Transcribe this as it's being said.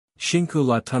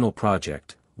Shinkula Tunnel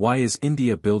Project. Why is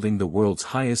India building the world's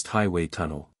highest highway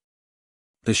tunnel?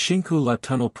 The Shinkula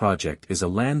Tunnel Project is a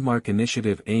landmark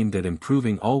initiative aimed at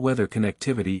improving all-weather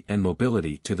connectivity and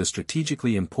mobility to the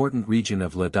strategically important region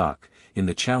of Ladakh, in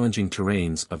the challenging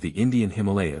terrains of the Indian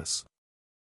Himalayas.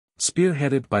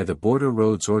 Spearheaded by the Border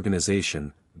Roads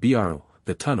Organization, BRO,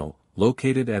 the tunnel,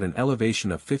 located at an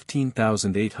elevation of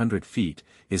 15,800 feet,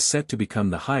 is set to become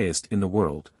the highest in the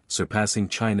world, surpassing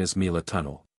China's Mela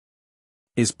Tunnel.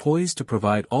 Is poised to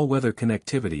provide all-weather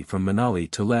connectivity from Manali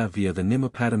to Leh via the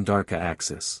Nimmapadam-Dwarka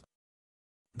axis.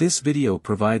 This video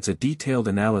provides a detailed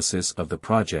analysis of the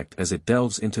project as it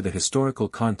delves into the historical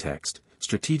context,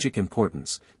 strategic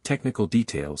importance, technical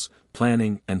details,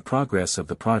 planning and progress of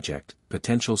the project,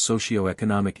 potential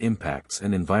socio-economic impacts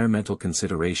and environmental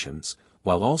considerations,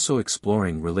 while also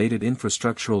exploring related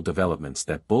infrastructural developments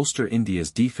that bolster India's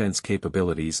defense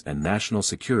capabilities and national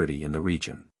security in the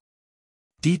region.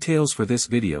 Details for this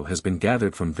video has been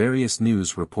gathered from various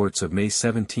news reports of May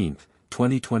 17,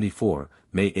 2024,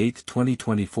 May 8,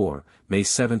 2024, May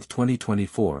 7,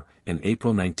 2024, and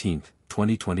April 19,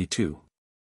 2022.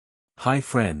 Hi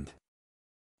friend.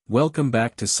 Welcome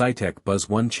back to SciTech Buzz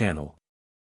 1 channel.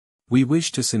 We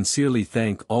wish to sincerely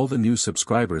thank all the new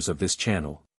subscribers of this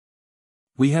channel.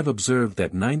 We have observed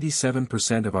that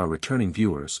 97% of our returning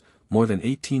viewers, more than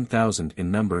 18,000 in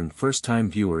number, and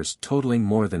first-time viewers totaling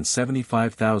more than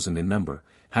 75,000 in number,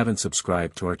 haven't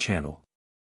subscribed to our channel.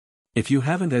 If you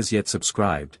haven't as yet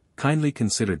subscribed, kindly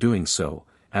consider doing so,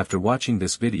 after watching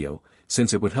this video,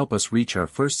 since it would help us reach our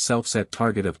first self-set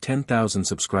target of 10,000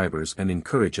 subscribers and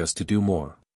encourage us to do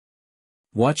more.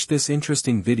 Watch this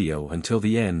interesting video until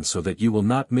the end so that you will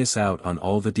not miss out on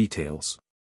all the details.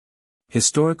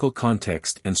 Historical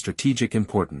context and strategic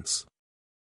importance.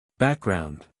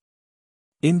 Background.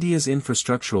 India's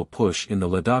infrastructural push in the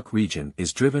Ladakh region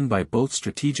is driven by both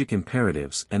strategic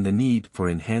imperatives and the need for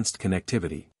enhanced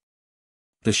connectivity.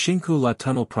 The Shinkula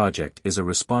Tunnel Project is a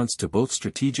response to both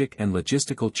strategic and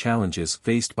logistical challenges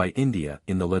faced by India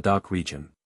in the Ladakh region.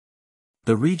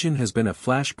 The region has been a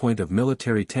flashpoint of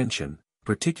military tension,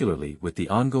 particularly with the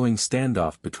ongoing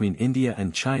standoff between India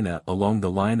and China along the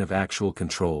Line of Actual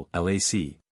Control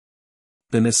 (LAC).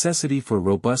 The necessity for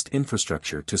robust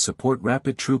infrastructure to support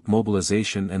rapid troop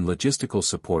mobilization and logistical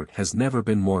support has never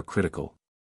been more critical.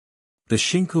 The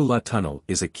Shinkula Tunnel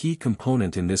is a key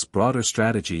component in this broader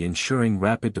strategy, ensuring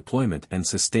rapid deployment and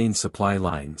sustained supply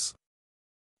lines.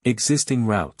 Existing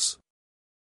routes.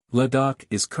 Ladakh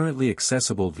is currently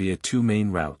accessible via two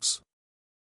main routes.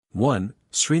 1.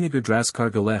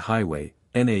 Srinagar-Draskargale Highway,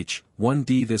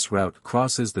 NH-1D. This route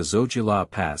crosses the Zojila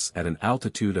Pass at an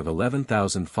altitude of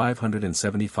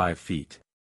 11,575 feet.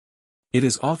 It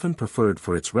is often preferred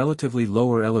for its relatively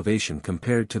lower elevation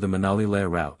compared to the Manali-Leh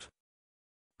route.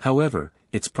 However,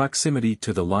 its proximity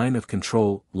to the line of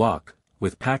control, LAC,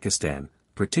 with Pakistan,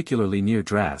 particularly near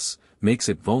Dras, makes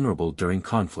it vulnerable during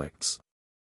conflicts.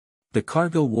 The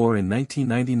Kargil War in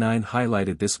 1999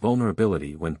 highlighted this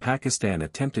vulnerability when Pakistan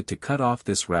attempted to cut off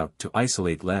this route to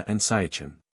isolate Leh and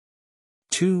Siachen.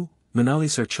 2.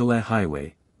 Manali-Sirchileh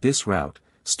Highway. This route,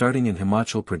 starting in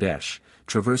Himachal Pradesh,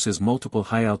 traverses multiple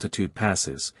high-altitude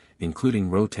passes, including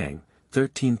Rohtang,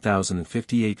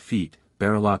 13,058 feet,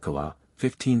 Barilakala,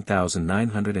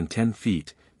 15,910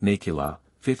 feet, Nakila,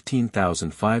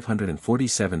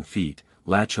 15,547 feet,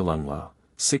 Lachalungla,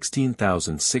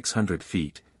 16,600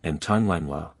 feet, and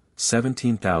Tonglanla,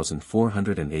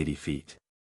 17,480 feet.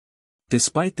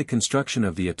 Despite the construction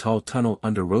of the atal tunnel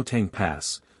under Rohtang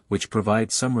Pass, which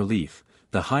provides some relief,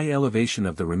 the high elevation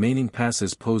of the remaining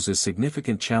passes poses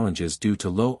significant challenges due to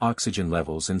low oxygen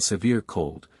levels and severe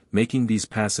cold, making these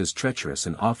passes treacherous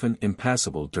and often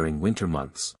impassable during winter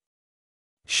months.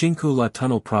 Shinkula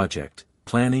Tunnel Project,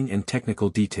 Planning and Technical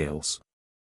Details.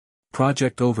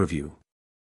 Project Overview.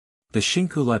 The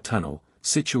Shinkula Tunnel,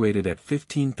 situated at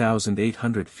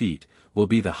 15,800 feet, will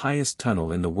be the highest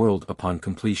tunnel in the world upon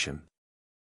completion.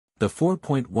 The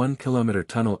 4.1-kilometer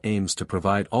tunnel aims to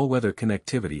provide all-weather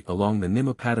connectivity along the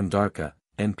Nimmapadam-Dwarka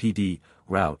 (NPD)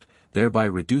 route, thereby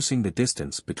reducing the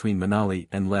distance between Manali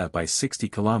and Leh by 60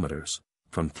 kilometers,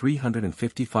 from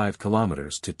 355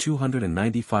 kilometers to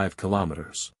 295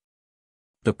 kilometers.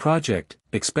 The project,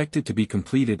 expected to be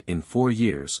completed in 4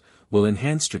 years, will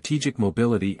enhance strategic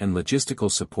mobility and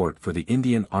logistical support for the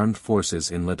Indian Armed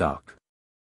Forces in Ladakh.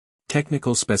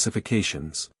 Technical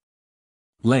specifications.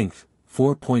 Length,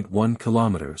 4.1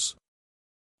 kilometers.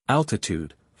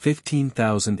 Altitude,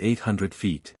 15,800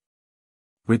 feet.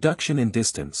 Reduction in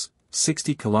distance,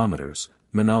 60 kilometers,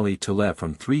 Manali to Leh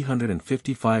from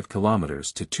 355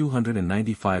 kilometers to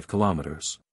 295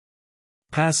 kilometers.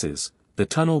 Passes. The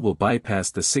tunnel will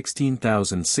bypass the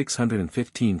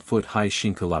 16,615-foot high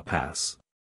Shinkula Pass.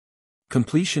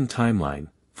 Completion timeline,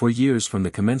 4 years from the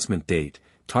commencement date,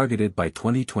 targeted by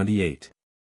 2028.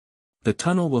 The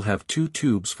tunnel will have 2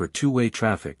 tubes for two-way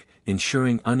traffic,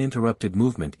 ensuring uninterrupted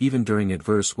movement even during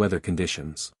adverse weather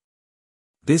conditions.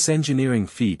 This engineering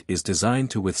feat is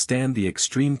designed to withstand the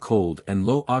extreme cold and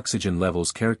low oxygen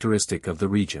levels characteristic of the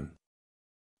region.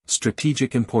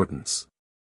 Strategic importance.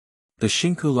 The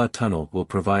Shinkula tunnel will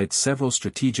provide several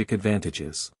strategic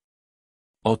advantages.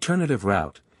 Alternative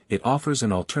route. It offers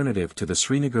an alternative to the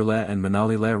Srinagar-Leh and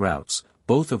Manali-Leh routes,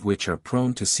 both of which are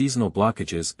prone to seasonal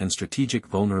blockages and strategic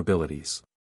vulnerabilities.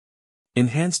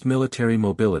 Enhanced military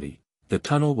mobility. The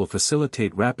tunnel will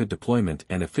facilitate rapid deployment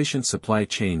and efficient supply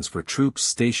chains for troops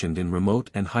stationed in remote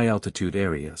and high-altitude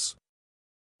areas.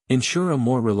 Ensure a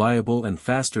more reliable and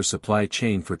faster supply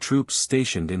chain for troops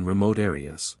stationed in remote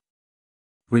areas.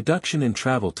 Reduction in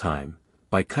travel time.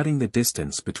 By cutting the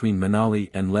distance between Manali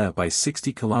and Leh by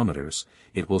 60 kilometers,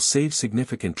 it will save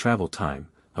significant travel time,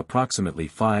 approximately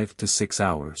 5 to 6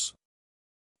 hours.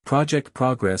 Project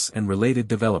progress and related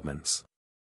developments.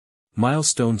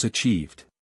 Milestones achieved.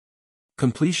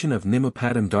 Completion of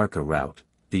Nimapadam Dwarka route.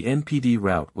 The NPD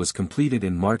route was completed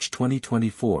in March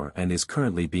 2024 and is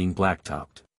currently being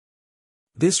blacktopped.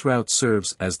 This route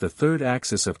serves as the third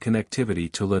axis of connectivity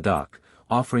to Ladakh,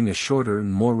 offering a shorter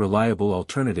and more reliable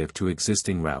alternative to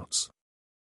existing routes.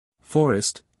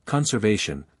 Forest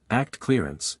Conservation Act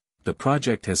clearance. The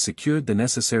project has secured the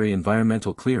necessary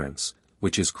environmental clearance,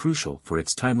 which is crucial for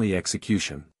its timely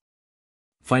execution.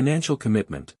 Financial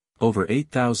commitment. Over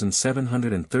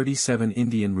 8,737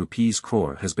 Indian rupees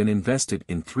crore has been invested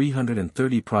in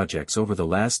 330 projects over the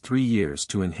last 3 years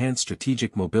to enhance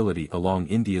strategic mobility along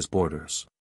India's borders.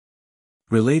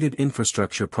 Related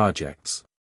infrastructure projects.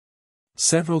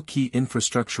 Several key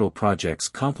infrastructural projects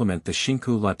complement the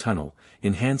Shinkula tunnel,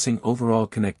 enhancing overall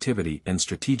connectivity and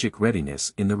strategic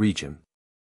readiness in the region.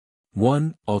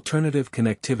 1. Alternative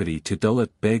connectivity to Daulat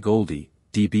Beg Oldi,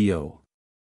 DBO.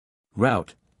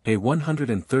 Route. A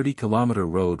 130-kilometer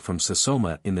road from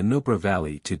Sasoma in the Nubra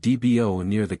Valley to DBO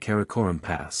near the Karakoram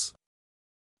Pass.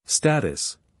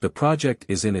 Status. The project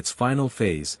is in its final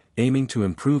phase, aiming to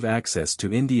improve access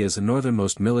to India's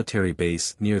northernmost military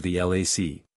base near the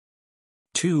LAC.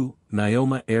 2.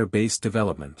 Nyoma Air Base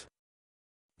development.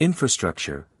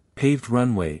 Infrastructure, paved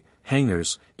runway,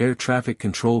 hangars, air traffic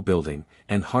control building,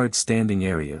 and hard standing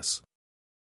areas.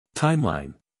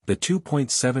 Timeline. The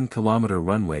 2.7-kilometer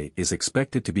runway is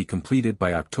expected to be completed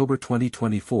by October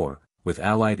 2024, with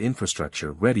allied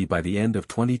infrastructure ready by the end of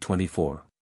 2024.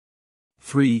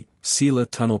 3. Sila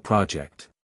Tunnel Project.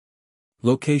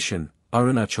 Location,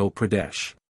 Arunachal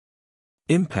Pradesh.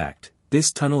 Impact.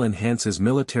 This tunnel enhances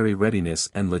military readiness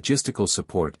and logistical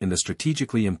support in the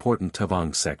strategically important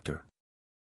Tawang sector.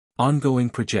 Ongoing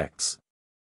projects.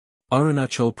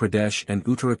 Arunachal Pradesh and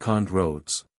Uttarakhand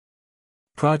roads.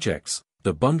 Projects.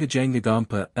 The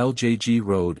Bungajangagampa LJG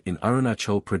Road in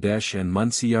Arunachal Pradesh and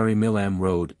Munsiyari Milam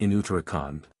Road in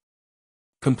Uttarakhand.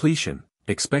 Completion,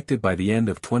 expected by the end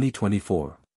of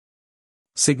 2024.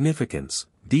 Significance.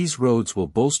 These roads will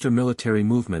bolster military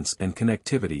movements and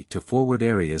connectivity to forward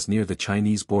areas near the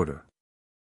Chinese border.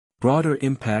 Broader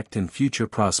impact and future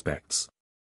prospects.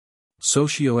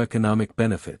 Socioeconomic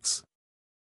benefits.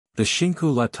 The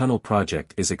Shinkula Tunnel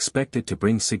project is expected to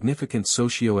bring significant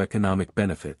socio-economic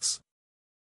benefits.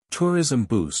 Tourism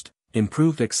boost.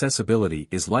 Improved accessibility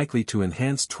is likely to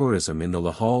enhance tourism in the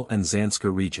Lahaul and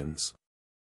Zanskar regions.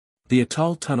 The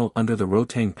Atal tunnel under the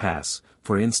Rohtang Pass,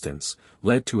 for instance,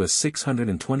 led to a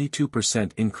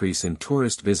 622% increase in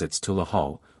tourist visits to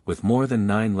Lahaul, with more than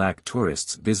 9 lakh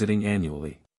tourists visiting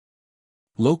annually.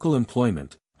 Local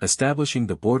employment. Establishing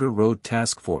the Border Road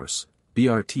Task Force,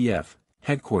 BRTF,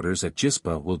 headquarters at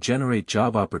Jispa will generate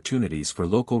job opportunities for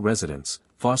local residents,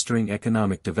 fostering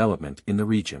economic development in the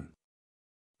region.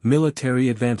 Military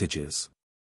advantages.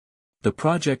 The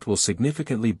project will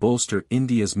significantly bolster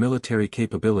India's military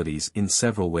capabilities in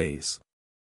several ways.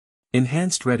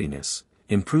 Enhanced readiness.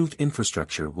 Improved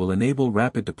infrastructure will enable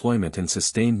rapid deployment and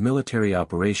sustained military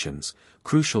operations,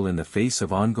 crucial in the face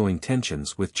of ongoing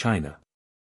tensions with China.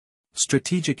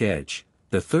 Strategic edge.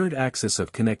 The third axis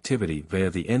of connectivity via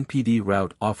the NPD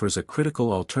route offers a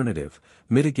critical alternative,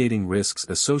 mitigating risks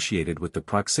associated with the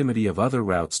proximity of other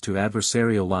routes to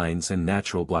adversarial lines and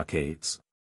natural blockades.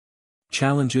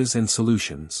 Challenges and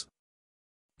solutions.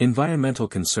 Environmental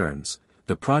concerns.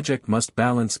 The project must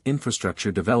balance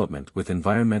infrastructure development with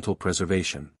environmental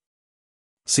preservation.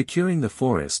 Securing the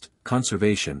Forest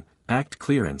Conservation Act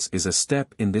clearance is a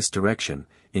step in this direction,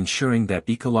 ensuring that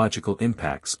ecological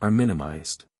impacts are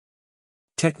minimized.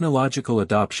 Technological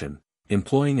adoption.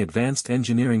 Employing advanced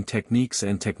engineering techniques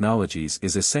and technologies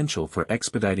is essential for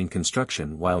expediting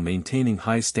construction while maintaining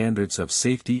high standards of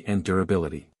safety and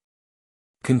durability.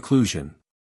 Conclusion.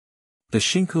 The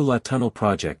Shinkula Tunnel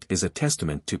project is a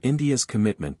testament to India's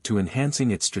commitment to enhancing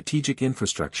its strategic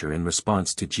infrastructure in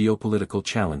response to geopolitical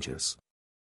challenges.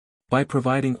 By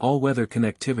providing all-weather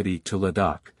connectivity to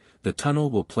Ladakh, the tunnel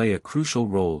will play a crucial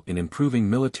role in improving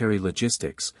military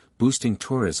logistics, boosting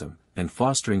tourism, and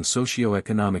fostering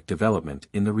socio-economic development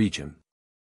in the region.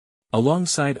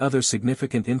 Alongside other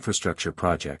significant infrastructure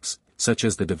projects, such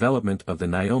as the development of the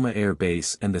Nyoma Air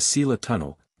Base and the Sila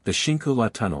Tunnel, the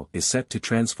Shinkula Tunnel is set to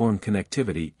transform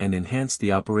connectivity and enhance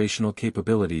the operational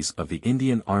capabilities of the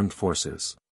Indian Armed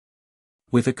Forces.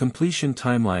 With a completion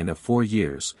timeline of 4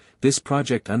 years, this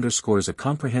project underscores a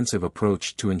comprehensive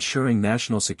approach to ensuring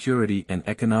national security and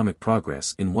economic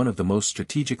progress in one of the most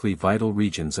strategically vital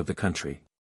regions of the country.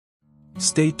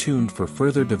 Stay tuned for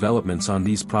further developments on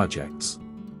these projects.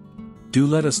 Do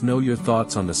let us know your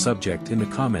thoughts on the subject in the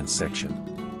comments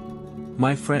section.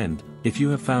 My friend, if you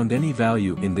have found any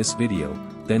value in this video,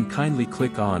 then kindly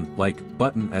click on like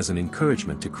button as an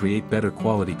encouragement to create better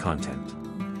quality content.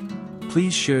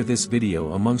 Please share this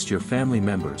video amongst your family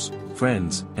members,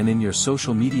 friends, and in your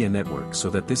social media network so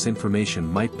that this information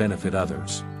might benefit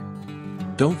others.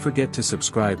 Don't forget to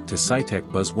subscribe to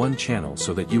SciTech Buzz 1 channel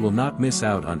so that you will not miss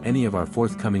out on any of our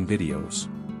forthcoming videos.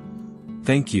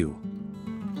 Thank you.